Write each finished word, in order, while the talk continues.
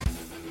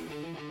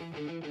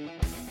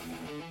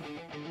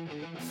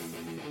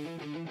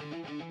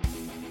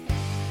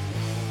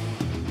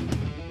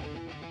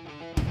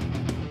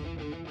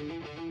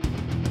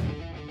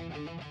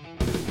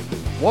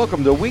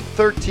Welcome to Week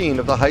 13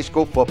 of the High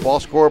School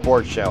Football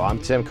Scoreboard Show. I'm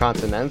Tim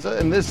Continenza,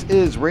 and this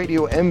is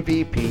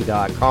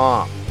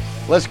RadioMVP.com.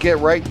 Let's get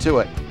right to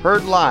it.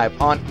 Heard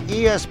live on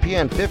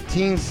ESPN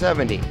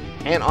 1570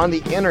 and on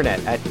the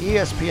internet at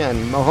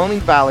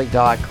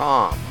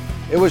ESPNMahoneyValley.com.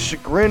 It was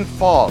Chagrin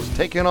Falls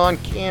taking on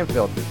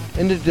Canfield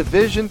in the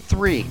Division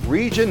III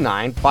Region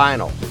 9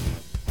 Finals.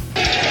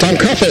 Tom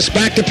Cuffis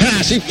back to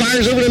pass. He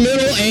fires over the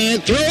middle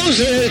and throws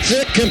it. It's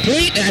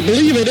complete. I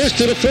believe it is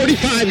to the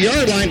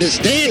 45-yard line to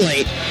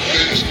Stanley.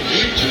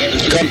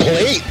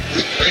 Complete.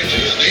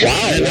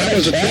 Wow, that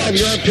was a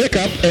 12-yard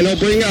pickup, and it'll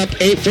bring up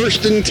a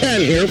 1st and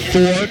 10 here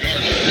for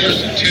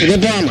the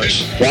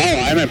Bombers.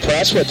 Wow, I'm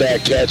impressed with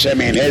that catch. I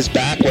mean, his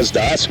back was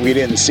to us. We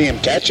didn't see him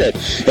catch it.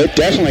 It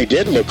definitely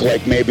did look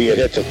like maybe it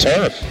hit the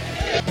turf.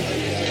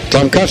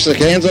 Tom Kufsick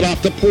hands it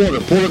off to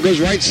Porter. Porter goes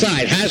right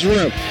side, has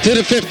room, to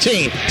the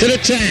 15, to the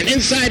 10,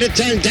 inside the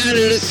 10, down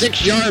to the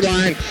 6-yard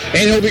line,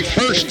 and it'll be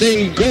 1st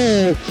and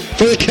goal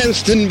for the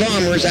Kenston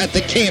Bombers at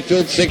the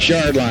Canfield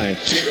 6-yard line.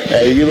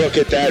 Hey, you look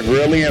at that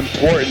really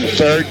important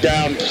 3rd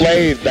down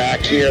play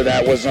back here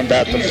that was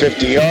about the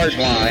 50-yard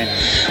line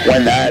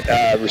when that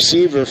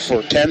receiver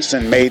for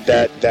Kenston made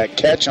that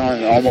catch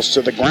on almost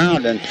to the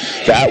ground, and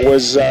that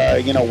was,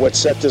 what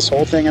set this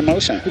whole thing in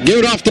motion. Give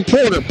it off to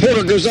Porter.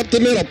 Porter goes up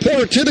the middle.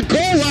 Porter to the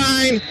goal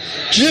line,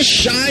 just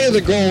shy of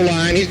the goal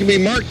line. He's going to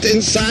be marked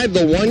inside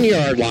the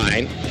 1-yard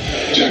line.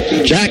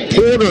 Jack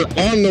Porter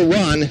on the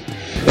run,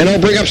 and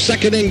he'll bring up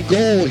 2nd and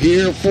goal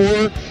here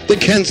for the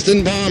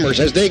Kenston Bombers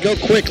as they go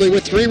quickly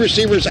with 3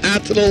 receivers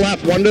out to the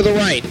left, 1 to the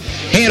right.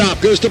 Handoff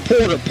goes to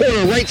Porter.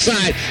 Porter right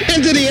side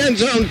into the end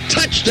zone.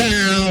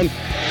 Touchdown.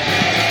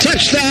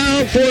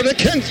 Touchdown for the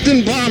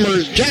Kenston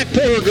Bombers. Jack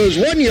Porter goes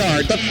 1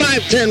 yard. The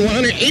 5'10",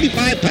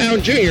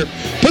 185-pound junior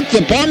put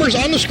the Bombers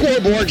on the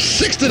scoreboard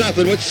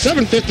 6-0 with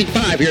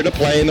 7:55 here to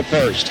play in the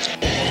first.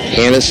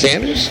 Hannah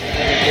Sanders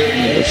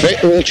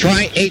will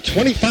try a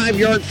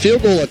 25-yard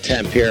field goal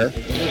attempt here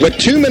with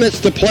 2 minutes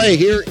to play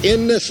here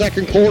in the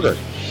second quarter.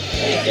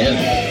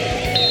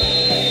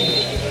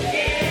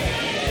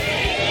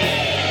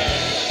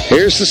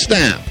 Here's the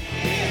snap.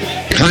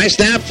 High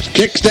snap,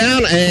 kicks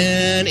down,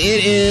 and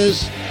it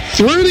is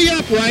through the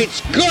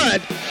uprights.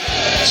 Good.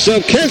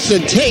 So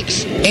Kenston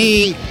takes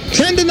a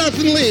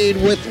 10-0 lead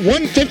with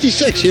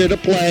 1:56 here to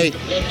play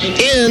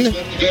in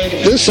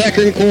the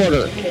second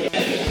quarter.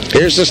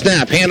 Here's the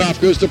snap. Handoff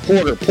goes to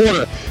Porter.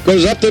 Porter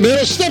goes up the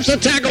middle, slips a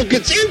tackle,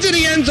 gets into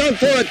the end zone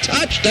for a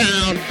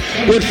touchdown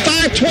with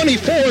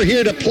 5:24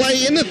 here to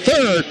play in the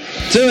third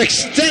to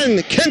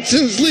extend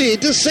Kenston's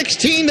lead to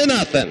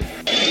 16-0.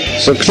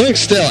 So Klink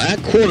still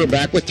at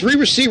quarterback with 3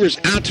 receivers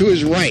out to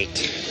his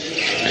right.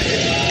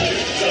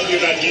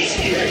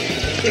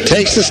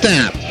 Takes the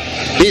snap.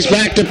 He's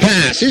back to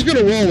pass. He's going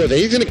to roll with it.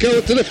 He's going to go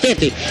to the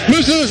 50.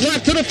 Moves to his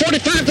left to the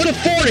 45, to the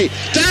 40,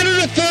 down to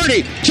the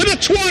 30, to the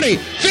 20,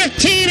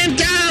 15, and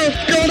down.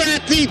 Go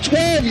at the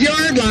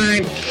 12-yard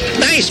line.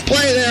 Nice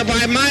play there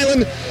by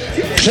Mylan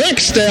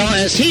Klinkstell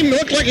as he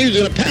looked like he was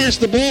going to pass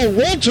the ball,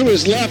 rolled to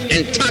his left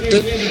and tucked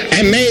it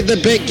and made the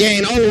big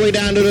gain all the way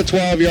down to the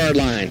 12-yard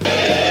line.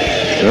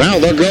 Now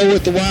they'll go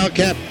with the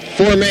Wildcat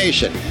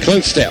formation.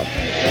 Klinkstell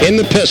in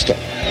the pistol.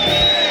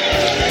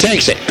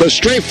 Takes it, goes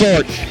straight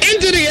forward,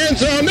 into the end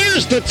zone,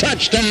 there's the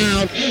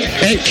touchdown,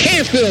 and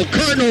Canfield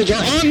Cardinals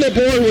are on the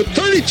board with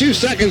 32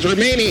 seconds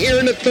remaining here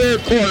in the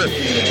third quarter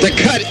to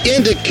cut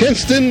into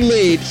Kenston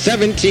lead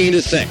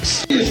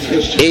 17-6.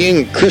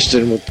 Ian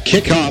Christen will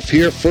kick off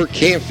here for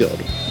Canfield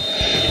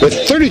with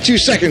 32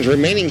 seconds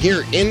remaining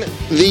here in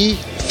the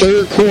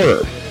third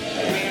quarter.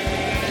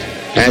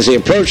 As he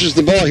approaches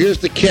the ball, here's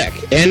the kick.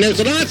 And there's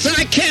an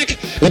onside kick.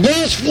 The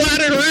ball's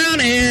flattened around,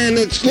 and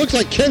it looks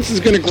like Kenston's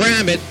going to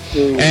grab it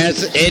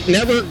as it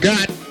never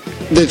got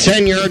the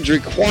 10 yards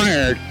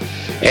required.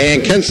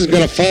 And Kenston's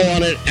going to fall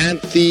on it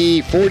at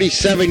the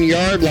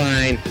 47-yard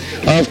line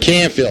of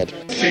Canfield.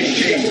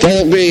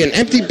 There'll be an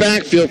empty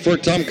backfield for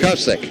Tom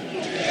Kufsick.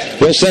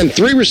 He'll send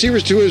 3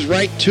 receivers to his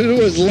right, 2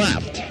 to his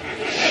left.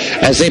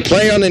 As they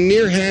play on the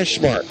near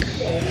hash mark.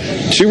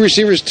 2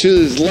 receivers to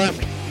his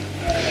left.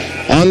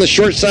 On the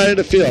short side of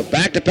the field.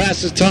 Back to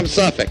pass is Tom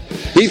Suffolk.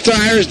 He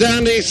fires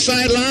down the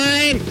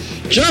sideline.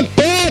 Jump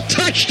ball,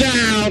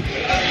 touchdown.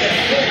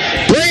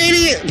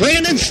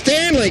 Brandon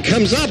Stanley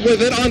comes up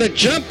with it on a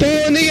jump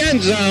ball in the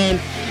end zone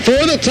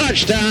for the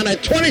touchdown. A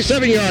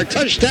 27-yard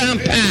touchdown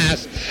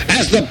pass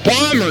as the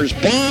Bombers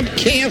bomb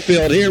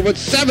Canfield here with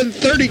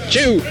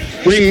 7:32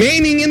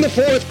 remaining in the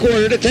fourth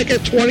quarter to take a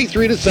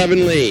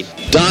 23-7 lead.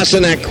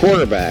 Dawson at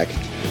quarterback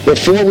with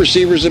 4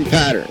 receivers in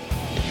pattern.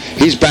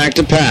 He's back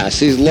to pass.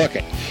 He's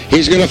looking.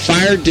 He's going to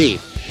fire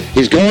deep.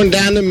 He's going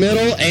down the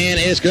middle, and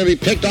it's going to be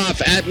picked off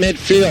at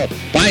midfield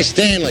by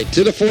Stanley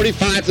to the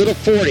 45, to the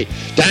 40,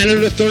 down to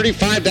the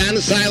 35, down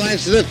the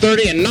sidelines to the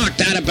 30, and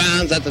knocked out of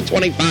bounds at the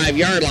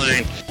 25-yard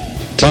line.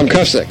 Tom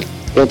Kufsick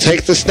will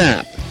take the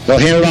snap. They'll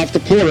hand it off to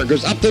Porter.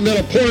 Goes up the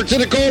middle. Porter to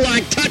the goal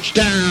line.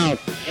 Touchdown.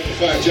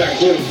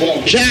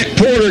 Jack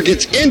Porter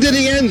gets into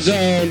the end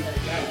zone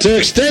to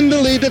extend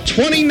the lead to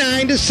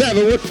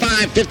 29-7 with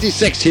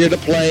 5:56 here to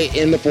play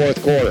in the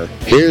fourth quarter.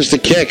 Here's the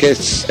kick.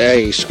 It's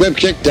a squib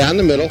kick down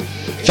the middle.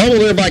 Fumble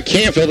there by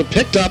Canfield.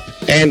 Picked up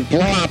and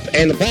drop,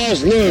 and the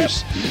ball's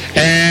loose.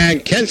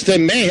 And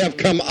Kenston may have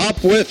come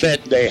up with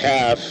it. They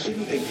have.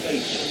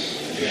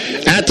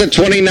 At the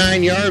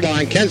 29-yard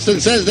line.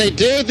 Kenston says they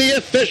do. The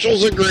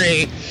officials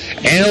agree.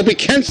 And it'll be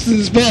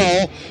Kenston's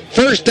ball.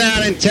 First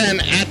down and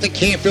 10 at the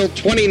Canfield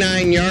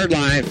 29-yard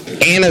line.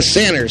 Anna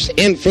Sanders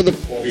in for the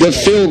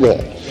field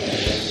goal.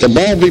 The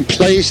ball will be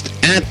placed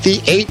at the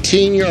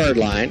 18-yard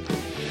line.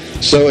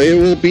 So it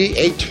will be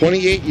a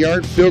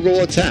 28-yard field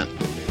goal attempt.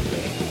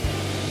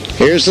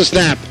 Here's the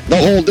snap. The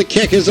hold. The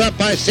kick is up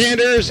by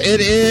Sanders. It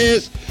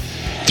is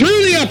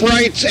through the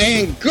uprights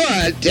and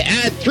good to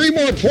add 3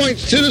 more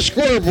points to the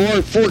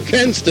scoreboard for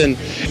Kenston.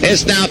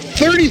 It's now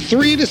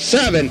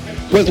 33-7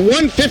 with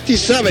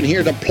 1:57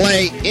 here to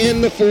play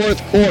in the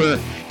fourth quarter.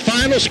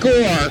 Final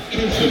score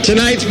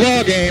tonight's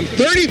ball game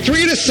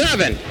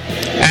 33-7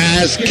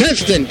 as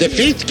Kenston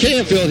defeats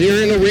Canfield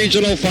here in the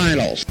regional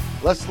finals.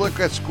 Let's look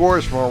at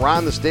scores from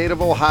around the state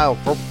of Ohio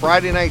for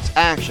Friday night's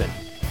action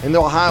in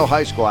the Ohio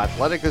High School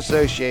Athletic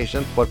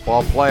Association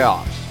football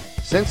playoffs.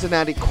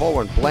 Cincinnati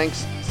Colwyn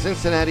blanks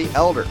Cincinnati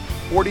Elder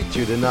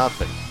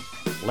 42-0.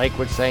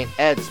 Lakewood St.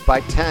 Ed's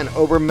by 10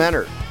 over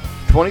Menard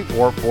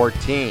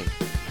 24-14.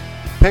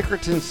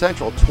 Pickerton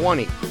Central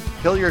 20,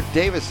 Hilliard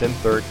Davison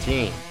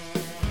 13.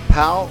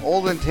 Powell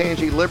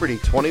Olentangy Liberty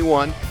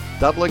 21,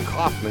 Dublin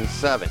Kaufman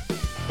 7.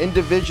 In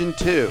Division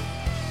 2,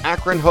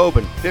 Akron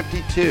Hoban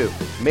 52,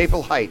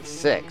 Maple Heights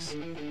 6.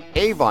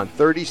 Avon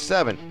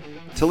 37,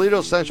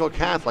 Toledo Central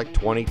Catholic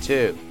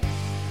 22.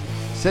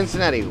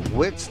 Cincinnati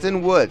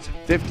Whiston Woods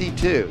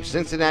 52,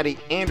 Cincinnati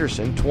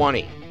Anderson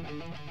 20.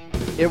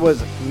 It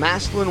was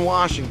Massillon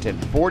Washington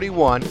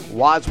 41,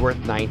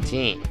 Wadsworth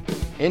 19.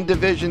 In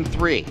Division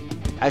 3,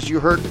 as you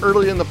heard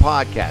early in the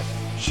podcast,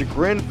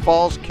 Chagrin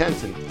Falls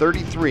Kenton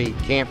 33,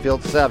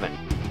 Canfield 7.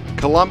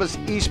 Columbus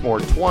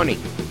Eastmore 20,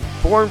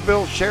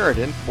 Thornville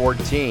Sheridan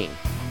 14.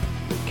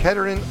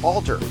 Kettering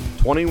Alter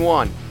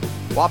 21,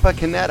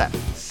 Wapakoneta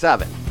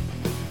 7.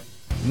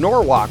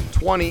 Norwalk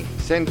 20,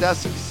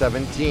 Sandusky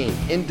 17.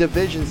 In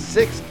Division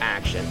 6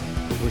 action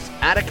was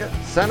Attica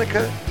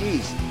Seneca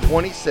East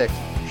 26,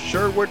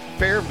 Sherwood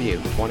Fairview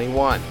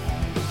 21.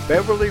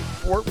 Beverly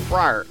Fort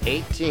Fryer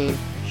 18,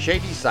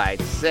 Shadyside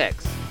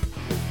 6.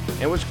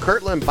 It was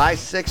Kirtland by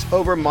 6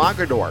 over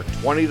Mogador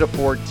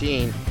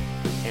 20-14.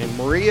 And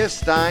Maria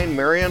Stein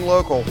Marion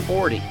Local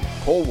 40,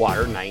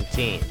 Coldwater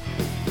 19.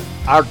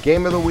 Our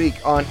game of the week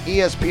on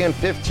ESPN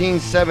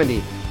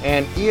 1570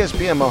 and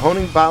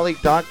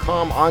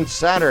ESPNMahoningValley.com on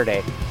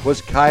Saturday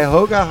was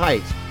Cuyahoga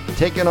Heights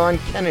taking on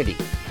Kennedy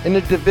in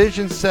the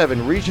Division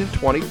 7 Region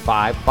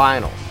 25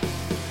 Finals.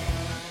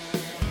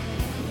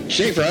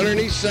 Schaefer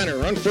underneath center,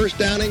 run first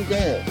down and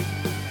goal.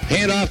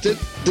 Hand off to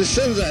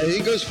DeCenza.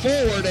 He goes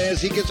forward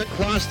as he gets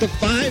across the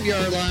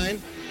 5-yard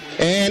line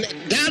and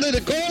down to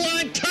the goal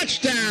line,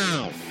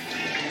 touchdown.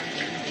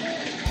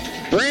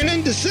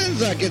 Brandon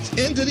DeCenza gets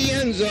into the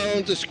end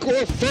zone to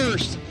score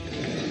first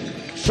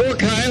for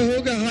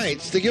Cuyahoga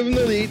Heights to give them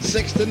the lead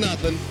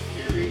 6-0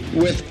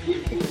 with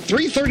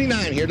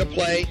 3:39 here to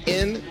play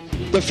in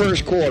the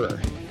first quarter.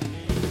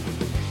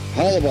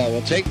 Hollaball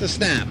will take the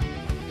snap.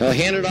 He'll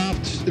hand it off.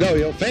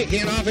 He'll fake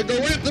hand off and go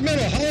right up the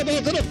middle.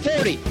 Hollaball to the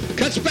 40.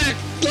 Cuts back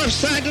left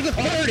side to the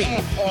 30.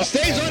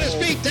 Stays on his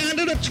feet down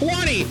to the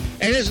 20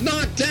 and is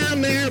knocked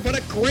down there. But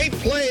a great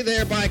play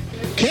there by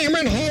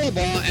Cameron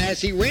Hollaball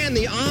as he ran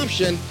the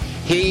option.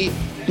 He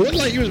looked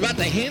like he was about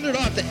to hand it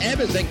off to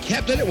Evans and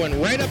kept it. It went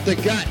right up the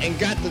gut and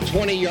got the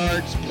 20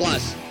 yards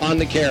plus on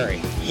the carry.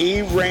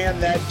 He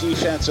ran that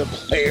defensive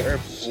player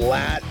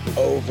flat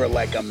over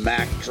like a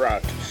Mack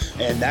truck.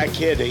 And that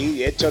kid,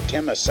 it took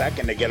him a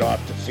second to get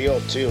off the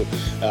field, too.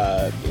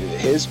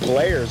 His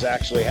players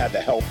actually had to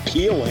help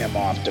peel him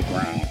off the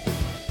ground.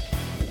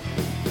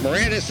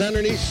 Moranis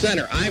underneath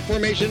center. I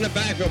formation in the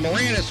backfield.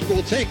 Moranis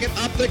will take it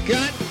up the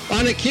gut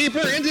on the keeper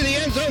into the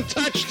end zone.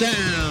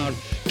 Touchdown.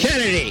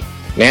 Kennedy.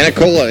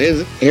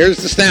 Manicola, here's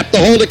the snap. The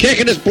hold, the kick,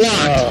 and it's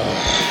blocked.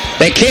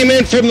 They came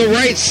in from the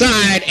right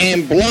side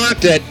and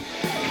blocked it.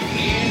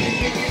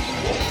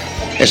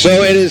 And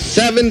so it is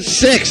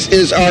 7-6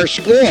 is our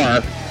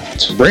score.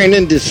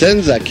 Brandon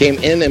DeCenza came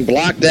in and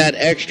blocked that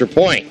extra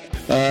point.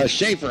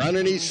 Schaefer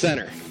underneath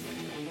center.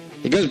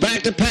 He goes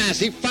back to pass.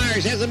 He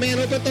fires. Has a man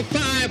open at the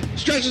 5.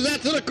 Stretches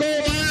out to the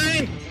goal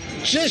line.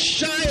 Just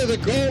shy of the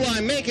goal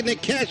line. Making the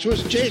catch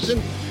was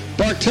Jason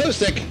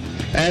Bartosik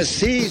as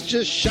he's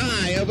just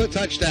shy of a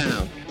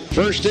touchdown.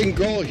 First and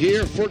goal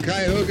here for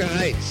Cuyahoga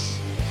Heights.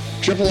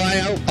 Triple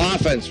I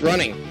offense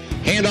running.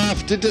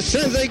 Handoff to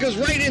DeCenza. He goes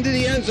right into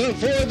the end zone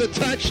for the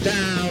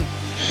touchdown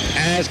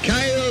as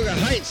Cuyahoga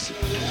Heights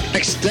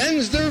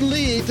extends their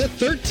lead to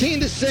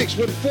 13-6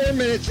 with 4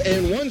 minutes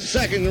and 1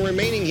 second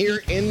remaining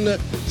here in the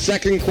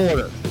second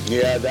quarter.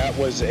 Yeah, that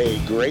was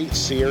a great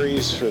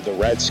series for the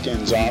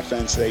Redskins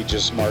offense. They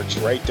just marched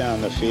right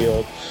down the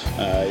field.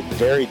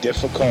 Very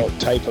difficult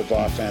type of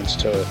offense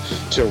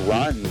to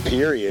run,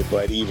 period,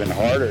 but even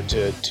harder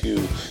to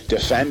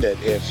defend it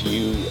if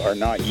you are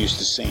not used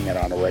to seeing it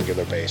on a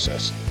regular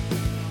basis.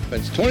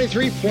 It's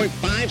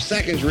 23.5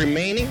 seconds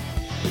remaining.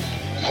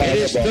 It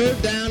is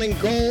third down and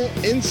goal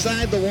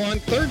inside the 1.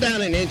 Third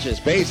down in inches,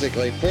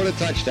 basically, for the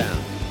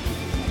touchdown.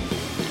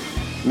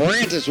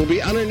 Morantis will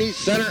be underneath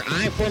center,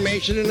 I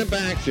formation in the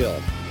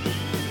backfield.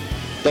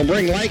 They'll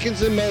bring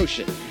Likens in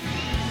motion.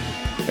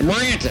 And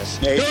Morantis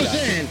goes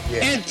in,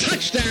 and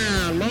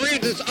touchdown!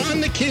 Morantis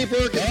on the keeper,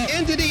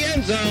 into the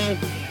end zone.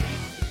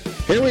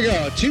 Here we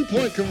go,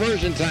 2-point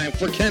conversion time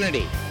for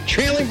Kennedy.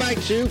 Trailing by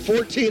 2,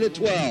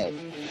 14-12.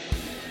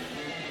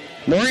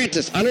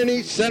 Morantis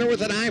underneath center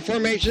with an I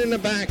formation in the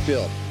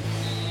backfield.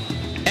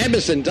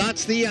 Emerson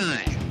dots the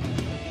I.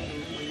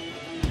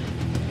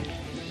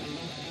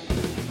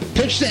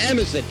 Pitch to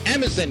Emerson.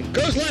 Emerson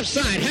goes left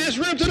side, has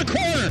room to the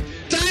corner,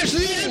 dives to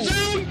the end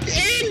zone,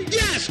 and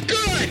yes,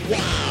 good!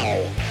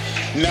 Wow!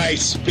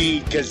 Nice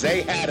speed, because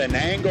they had an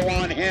angle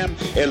on him.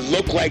 It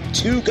looked like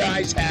two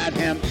guys had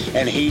him,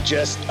 and he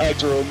just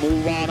threw a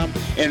move on him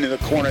into the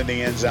corner of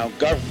the end zone.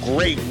 Got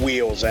great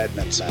wheels,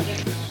 Edmondson.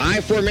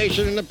 I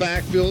formation in the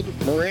backfield.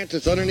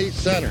 Morantis underneath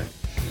center.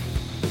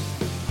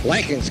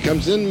 Likens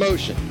comes in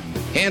motion.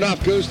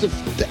 Handoff goes to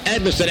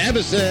Edmondson.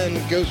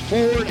 Edmondson goes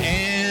forward,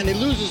 and he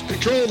loses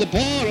control of the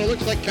ball, and it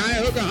looks like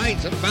Cuyahoga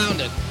Heights have found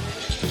it.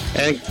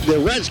 And the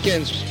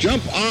Redskins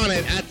jump on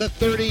it at the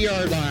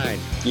 30-yard line.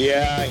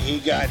 Yeah, he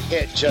got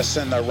hit just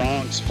in the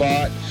wrong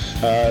spot.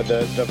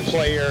 The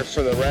player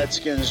for the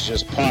Redskins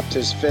just popped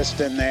his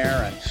fist in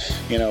there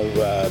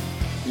and,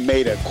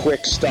 made a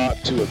quick stop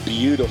to a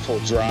beautiful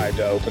drive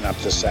to open up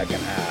the second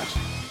half.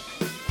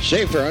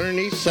 Schaefer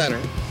underneath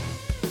center.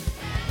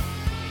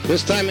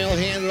 This time he'll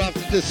hand it off to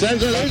DeCenza.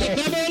 There's a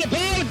bubble on the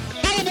ball.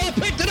 Hollowball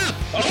picked it up.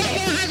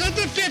 Hollowball has it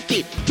to the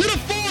 50, to the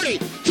 40,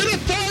 to the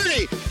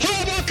 30.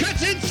 Hollowball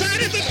cuts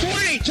inside at the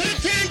 20, to the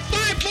 10,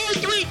 5, 4,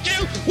 3,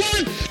 2,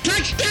 1.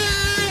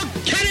 Touchdown,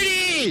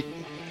 Kennedy!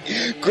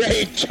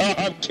 Great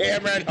job,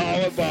 Cameron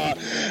Hollowball.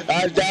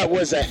 That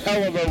was a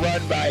hell of a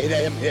run by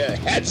him.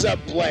 Heads-up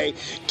play,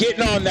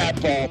 getting on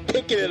that ball,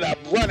 picking it up,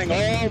 running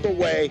all the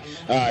way.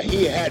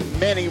 He had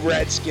many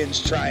Redskins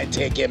try and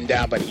take him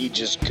down, but he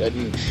just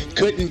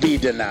couldn't be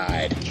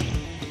denied.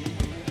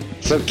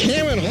 So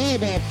Cameron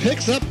Hollowball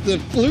picks up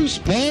the loose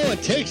ball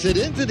and takes it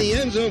into the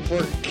end zone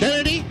for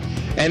Kennedy,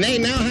 and they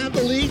now have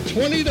the lead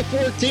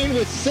 20-14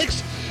 with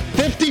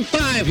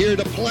 6:55 here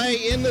to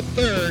play in the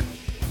third.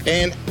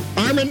 And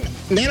Armin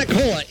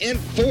Nanakola in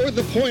for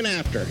the point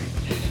after.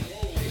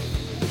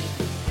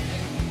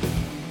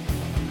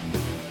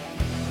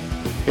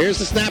 Here's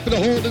the snap of the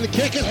hold, and the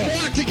kick is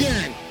blocked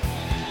again.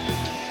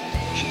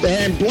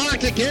 And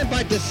blocked again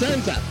by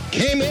DeCenza.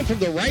 Came in from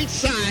the right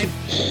side.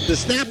 The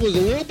snap was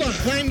a little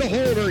behind the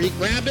holder. He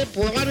grabbed it,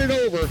 brought it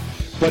over.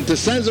 But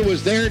DeCenza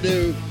was there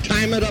to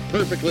time it up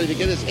perfectly to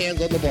get his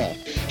hands on the ball.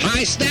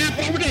 High snap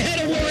over the head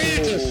of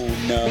Morantis. Oh,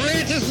 no.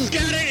 Morantis has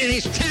got it, and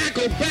he's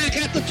tackled back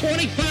at the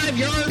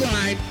 25-yard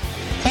line.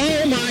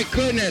 Oh, my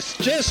goodness.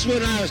 Just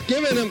when I was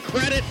giving him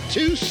credit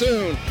too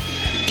soon.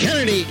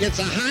 Kennedy gets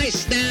a high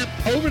snap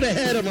over the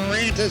head of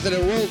Morantis, and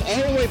it rolls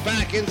all the way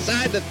back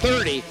inside the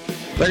 30.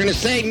 They're going to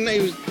say he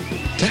was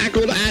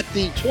tackled at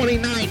the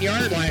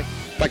 29-yard line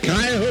by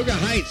Cuyahoga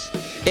Heights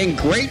in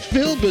great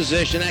field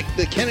position at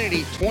the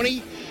Kennedy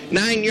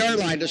 29-yard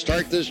line to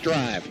start this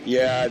drive.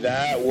 Yeah,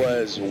 that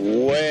was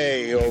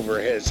way over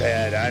his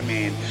head. I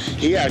mean,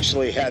 he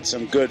actually had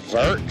some good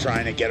vert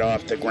trying to get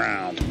off the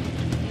ground.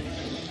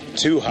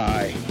 Too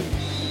high.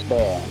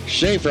 Ball.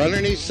 Schaefer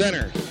underneath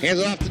center. Hands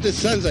it off to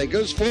DeCenza.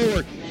 Goes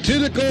forward to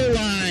the goal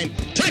line.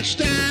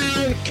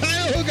 Touchdown!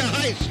 Cuyahoga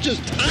Heights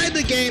just tied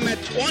the game at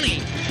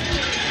 20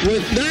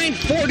 with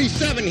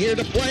 9:47 here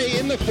to play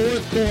in the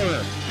fourth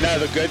quarter. Now,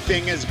 the good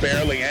thing is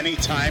barely any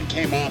time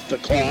came off the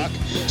clock,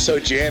 so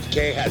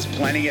JFK has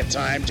plenty of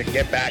time to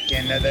get back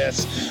into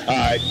this,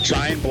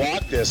 try and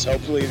block this.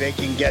 Hopefully they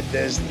can get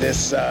this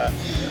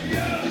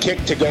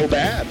kick to go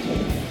bad.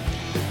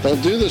 They'll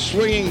do the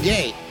swinging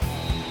gate.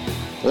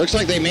 Looks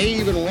like they may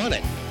even run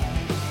it.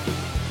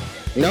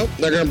 Nope,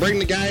 they're going to bring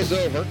the guys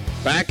over,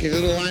 back into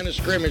the line of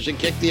scrimmage and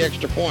kick the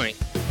extra point.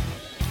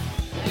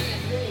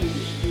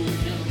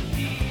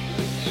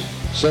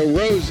 So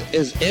Rose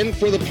is in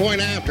for the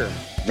point after.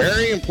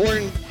 Very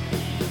important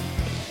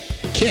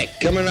kick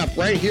coming up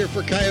right here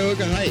for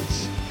Cuyahoga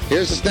Heights.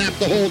 Here's the snap,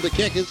 the hold, the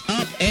kick is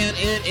up, and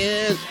it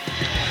is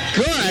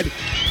good.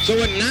 So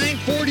at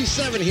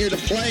 9:47 here to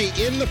play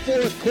in the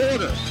fourth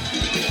quarter,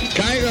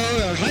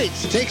 Cuyahoga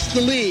Heights takes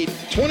the lead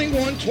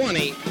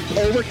 21-20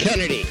 over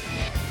Kennedy.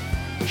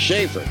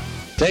 Schaefer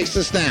takes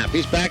the snap.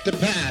 He's back to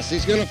pass.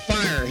 He's going to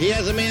fire. He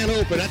has a man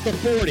open at the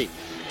 40.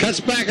 Cuts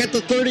back at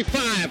the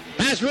 35.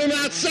 Has room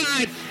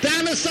outside.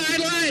 Down the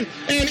sideline.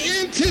 And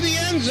into the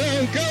end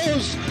zone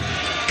goes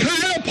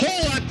Kyle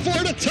Pollock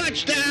for the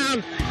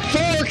touchdown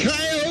for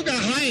Cuyahoga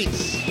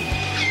Heights.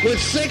 with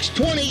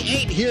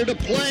 6:28 here to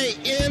play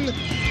in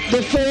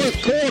the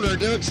fourth quarter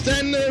to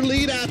extend their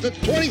lead out to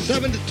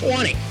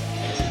 27-20.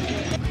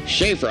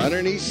 Schaefer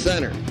underneath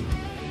center.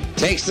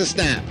 Takes the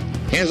snap.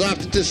 Hands off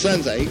to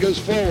Descenza. He goes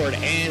forward,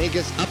 and he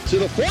gets up to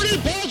the 40. The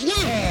ball's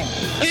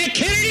loose. And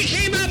Kennedy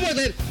came up with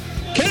it.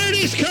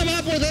 Kennedy's come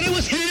up with it. It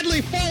was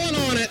Hadley falling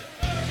on it.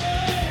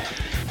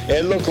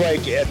 It looked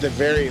like, at the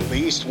very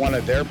least, one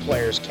of their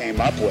players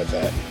came up with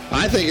it.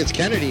 I think it's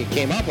Kennedy who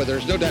came up with it.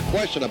 There's no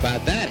question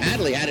about that.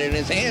 Hadley had it in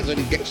his hands and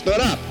he stood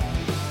up.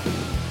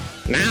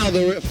 Now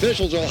the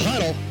officials will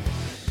huddle.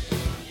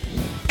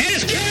 And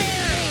it's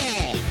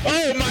Carroll!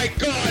 Oh, my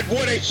God,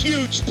 what a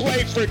huge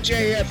play for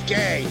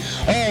JFK.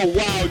 Oh,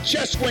 wow,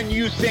 just when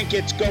you think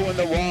it's going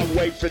the wrong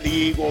way for the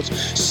Eagles,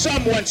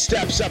 someone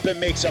steps up and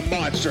makes a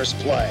monstrous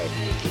play.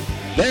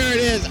 There it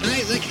is.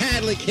 Isaac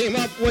Hadley came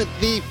up with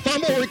the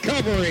fumble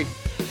recovery.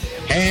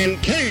 And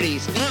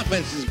Kennedy's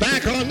offense is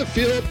back on the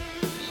field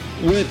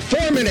with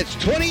 4 minutes,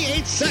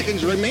 28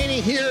 seconds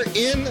remaining here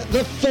in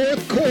the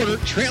fourth quarter,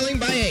 trailing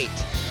by 8.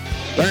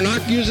 They're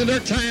not using their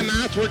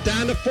timeouts. We're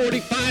down to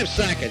 45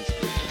 seconds.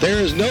 There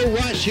is no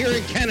rush here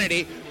in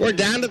Kennedy. We're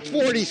down to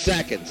 40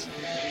 seconds.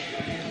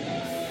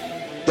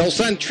 They'll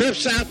send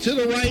trips out to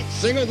the right,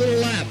 single to the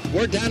left.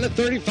 We're down to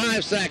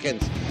 35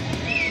 seconds.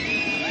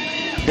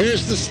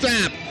 Here's the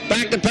snap.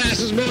 Back to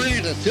passes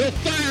Miranda. He'll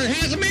fire.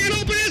 Has a man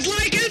open. It's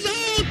like it's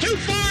too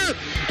far.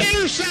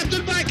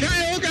 Intercepted by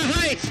Cuyahoga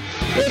Heights.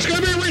 It's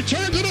going to be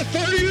returned to the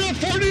 30, to the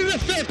 40, to the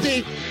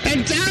 50.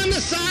 And down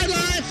the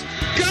sidelines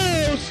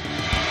goes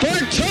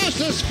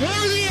Bartosis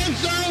for the end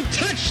zone.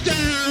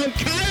 Touchdown,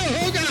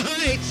 Cuyahoga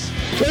Heights,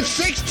 with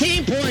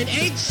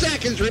 16.8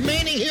 seconds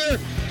remaining here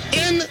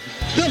in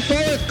the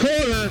fourth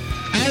quarter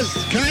as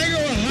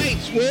Cuyahoga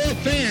Heights will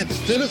advance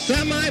to the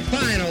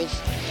semifinals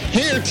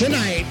here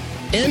tonight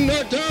in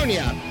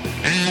Nordonia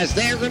as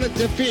they're going to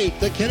defeat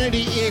the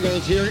Kennedy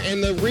Eagles here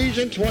in the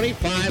Region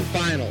 25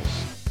 Finals.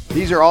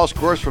 These are all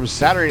scores from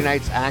Saturday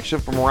night's action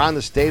from around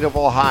the state of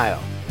Ohio.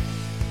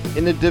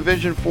 In the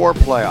Division 4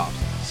 playoffs,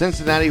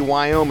 Cincinnati,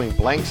 Wyoming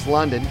blanks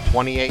London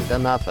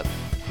 28-0.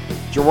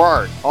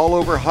 Girard all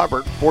over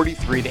Hubbard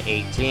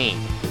 43-18.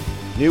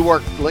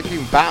 Newark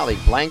Licking Valley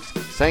blanks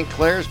St.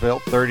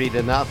 Clairsville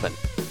 30-0.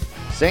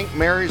 St.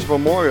 Mary's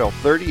Memorial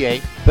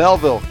 38,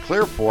 Belleville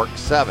Clear Fork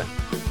 7.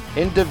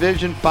 In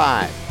Division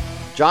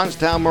 5,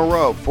 Johnstown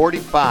Moreau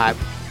 45,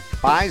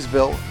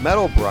 Byesville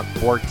Meadowbrook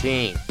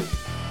 14.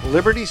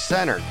 Liberty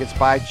Center gets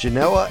by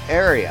Genoa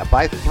area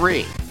by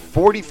 3,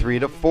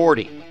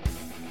 43-40.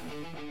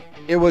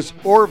 It was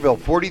Orville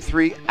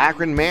 43,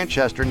 Akron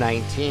Manchester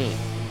 19.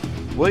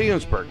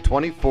 Williamsburg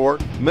 24,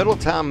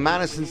 Middletown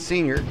Madison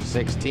Senior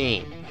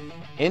 16.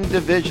 In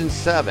Division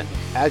 7,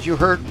 as you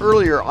heard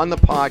earlier on the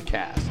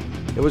podcast,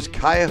 it was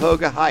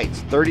Cuyahoga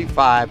Heights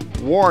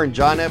 35, Warren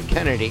John F.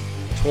 Kennedy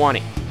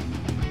 20.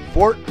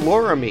 Fort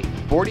Loramie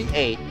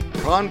 48,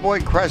 Convoy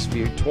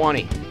Crestview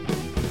 20.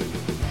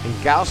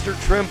 In Gloucester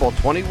Trimble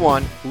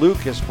 21,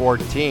 Lucas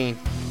 14.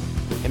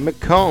 And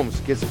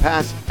McCombs gets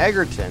past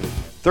Egerton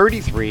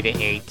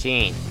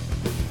 33-18.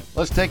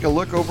 Let's take a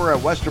look over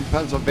at Western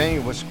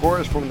Pennsylvania with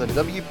scores from the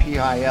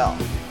WPIL.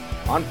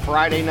 On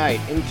Friday night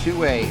in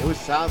 2A, it was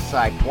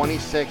Southside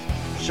 26,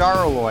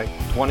 Charleroi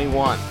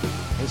 21.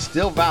 And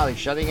Still Valley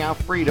shutting out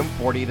Freedom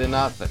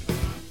 40-0.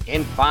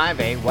 In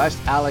 5A, West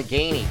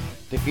Allegheny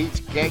defeats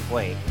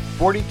Gateway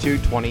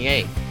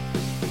 42-28.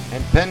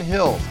 And Penn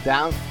Hills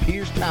downs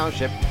Peters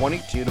Township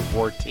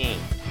 22-14.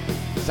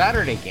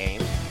 Saturday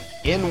games,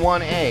 in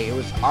 1A, it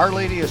was Our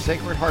Lady of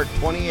Sacred Heart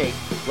 28,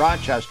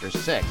 Rochester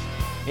 6.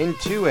 In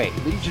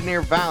 2A,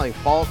 Legionnaire Valley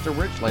falls to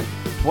Richland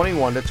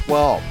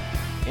 21-12.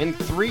 In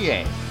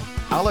 3A,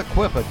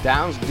 Aliquippa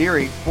downs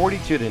Deary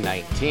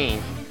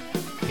 42-19.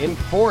 In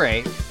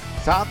 4A,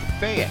 South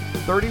Fayette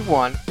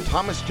 31,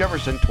 Thomas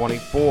Jefferson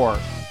 24.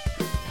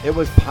 It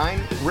was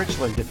Pine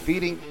Richland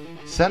defeating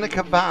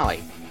Seneca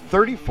Valley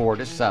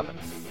 34-7.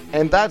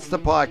 And that's the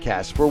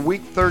podcast for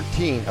Week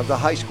 13 of the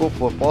High School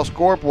Football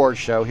Scoreboard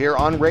Show here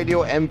on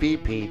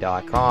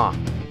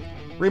RadioMVP.com.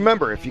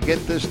 Remember, if you get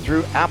this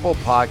through Apple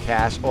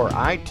Podcasts or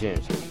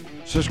iTunes,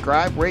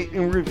 subscribe, rate,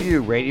 and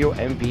review Radio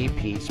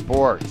MVP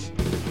Sports.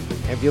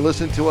 And if you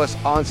listen to us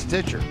on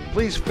Stitcher,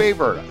 please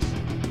favorite us.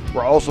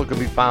 We're also going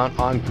to be found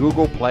on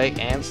Google Play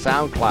and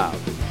SoundCloud.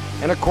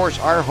 And of course,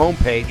 our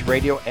homepage,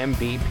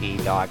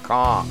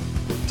 RadioMVP.com.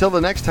 Till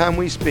the next time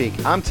we speak,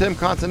 I'm Tim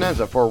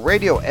Continenza for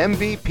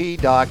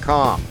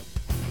RadioMVP.com.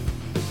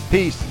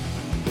 Peace.